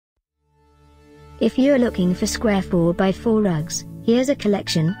If you're looking for square 4x4 rugs, here's a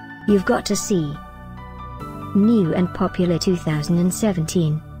collection you've got to see. New and popular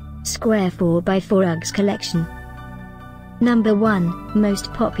 2017 Square 4x4 Rugs Collection. Number 1,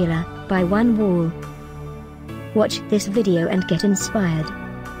 most popular, by one wall. Watch this video and get inspired.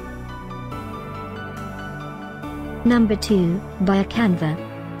 Number 2, by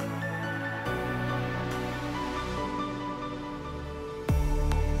Acanva.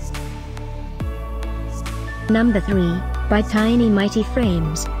 Number 3, by Tiny Mighty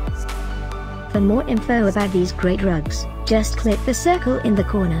Frames. For more info about these great rugs, just click the circle in the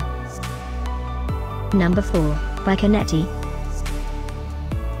corner. Number 4, by Canetti.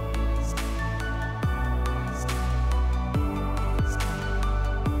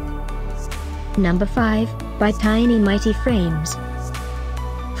 Number 5, by Tiny Mighty Frames.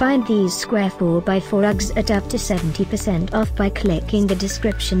 Find these square 4x4 rugs at up to 70% off by clicking the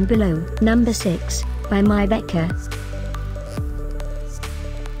description below. Number 6, by Mybecca.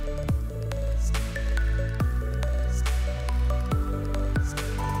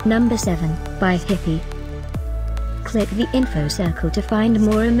 Number 7, by Hippih. Click the info circle to find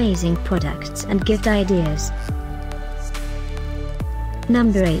more amazing products and gift ideas.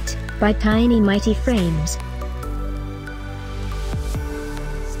 Number 8, by Tiny Mighty Frames.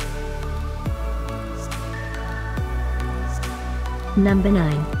 Number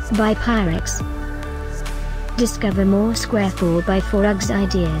 9, by Pyrex. Discover more square 4x4 rugs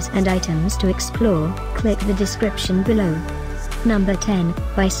ideas and items to explore, click the description below. Number 10,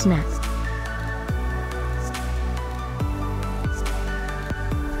 by Snap.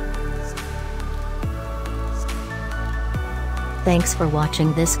 Thanks for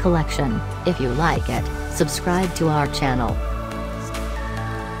watching this collection. If you like it, subscribe to our channel.